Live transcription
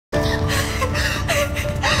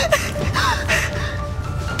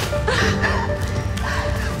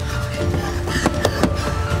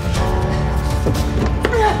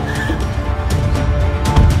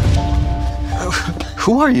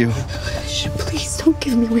are you? Please don't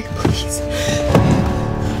give me away, please.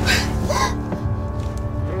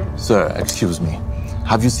 Sir, excuse me.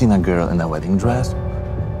 Have you seen a girl in a wedding dress?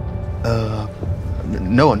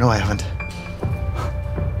 No, I haven't.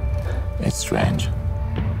 It's strange.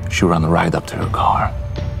 She ran right up to her car.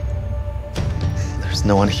 There's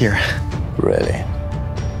no one here. Really?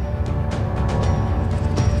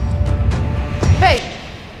 Hey!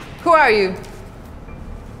 Who are you?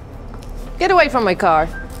 Get away from my car.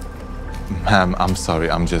 Ma'am, I'm sorry.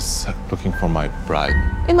 I'm just looking for my bride.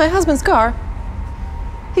 In my husband's car?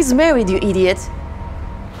 He's married, you idiot.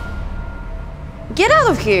 Get out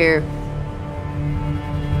of here!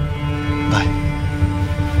 Bye.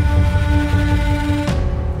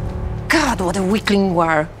 God, what a weakling you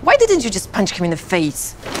are. Why didn't you just punch him in the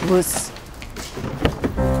face? Wuss.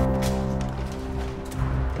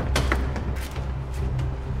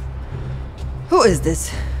 Who is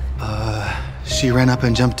this? She ran up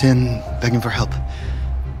and jumped in, begging for help.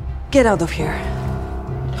 Get out of here.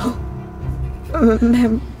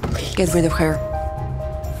 Ma'am, please. Get rid of her.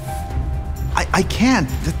 I can't.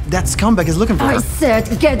 That scumbag is looking for her. I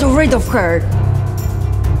said get rid of her.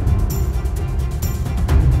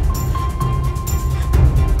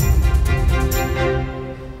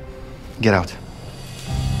 Get out.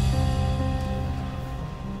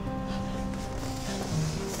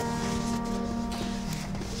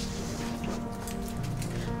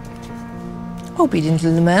 Obedient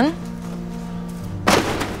little man.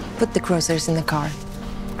 Put the groceries in the car.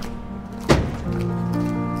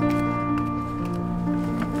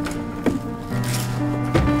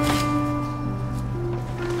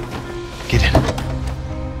 Get in.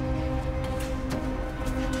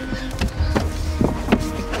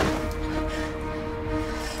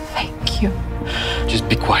 Thank you. Just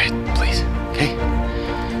be quiet, please, okay?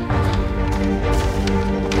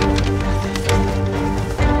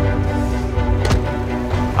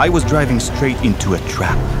 I was driving straight into a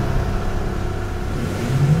trap.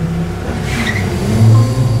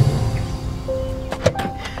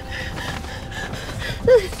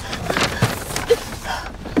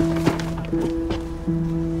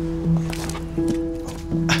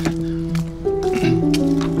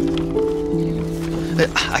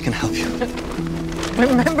 I can help you.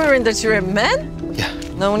 Remembering that you're a man? Yeah.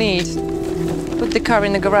 No need. Put the car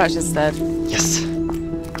in the garage instead. Yes.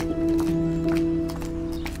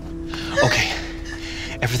 Okay.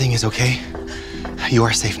 Everything is okay. You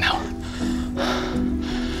are safe now.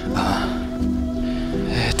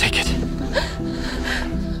 Take it.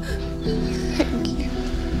 Thank you.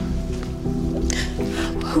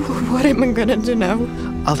 What am I gonna do now?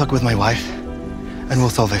 I'll talk with my wife, and we'll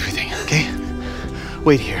solve everything, okay?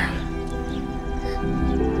 Wait here.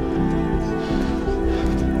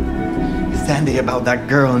 Sandy, about that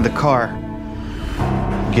girl in the car.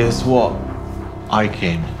 Guess what? I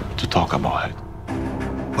came to talk about it.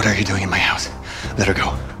 What are you doing in my house? Let her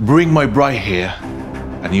go. Bring my bride here,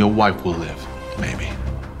 and your wife will live, maybe.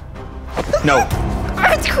 No.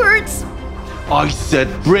 It hurts. I said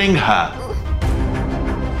bring her.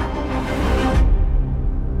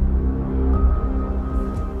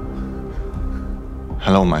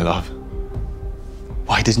 Hello, my love.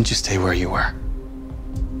 Why didn't you stay where you were?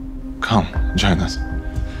 Come, join us.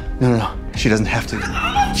 No. She doesn't have to.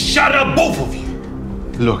 Shut up, both of you!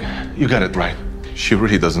 Look, you got it right. She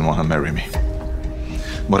really doesn't want to marry me.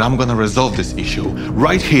 But I'm gonna resolve this issue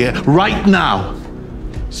right here, right now.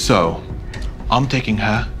 So, I'm taking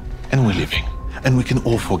her and we're leaving. And we can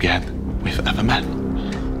all forget we've ever met.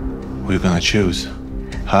 Who are you gonna choose?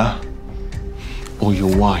 Her? Or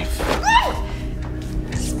your wife?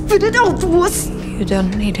 Spit it out, wuss. You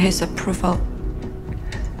don't need his approval.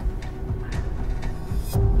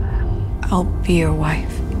 I'll be your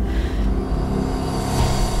wife.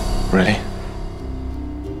 Really?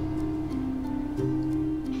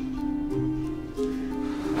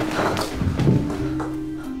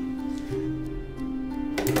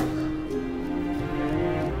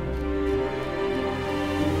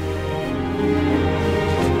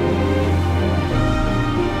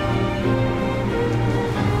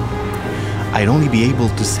 I'd only be able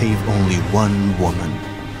to save only one woman.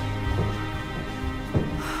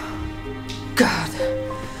 God.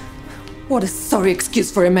 What a sorry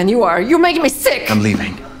excuse for a man you are. You're making me sick. I'm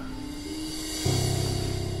leaving.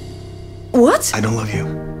 What? I don't love you.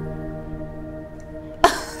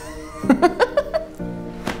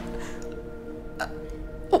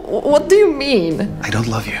 What do you mean? I don't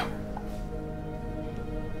love you.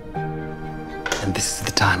 And this is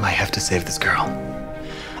the time I have to save this girl.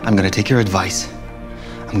 I'm gonna take your advice.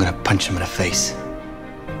 I'm gonna punch him in the face.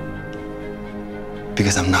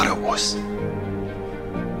 Because I'm not a wuss.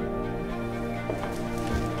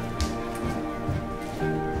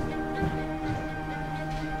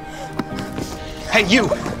 Hey, you!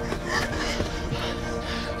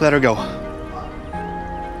 Let her go.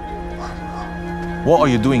 What are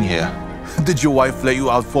you doing here? Did your wife let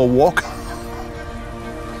you out for a walk?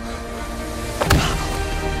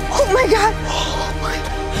 Oh my god!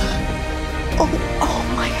 Oh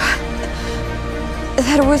my god.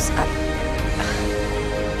 That was...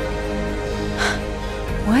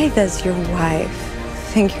 Why does your wife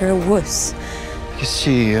think you're a wuss? Because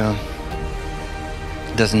she,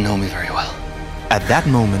 doesn't know me very well. At that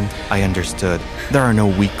moment, I understood there are no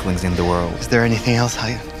weaklings in the world. Is there anything else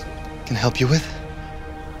I can help you with?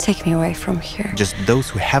 Take me away from here. Just those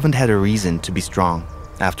who haven't had a reason to be strong.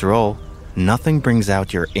 After all, nothing brings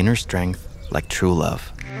out your inner strength like true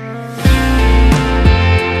love.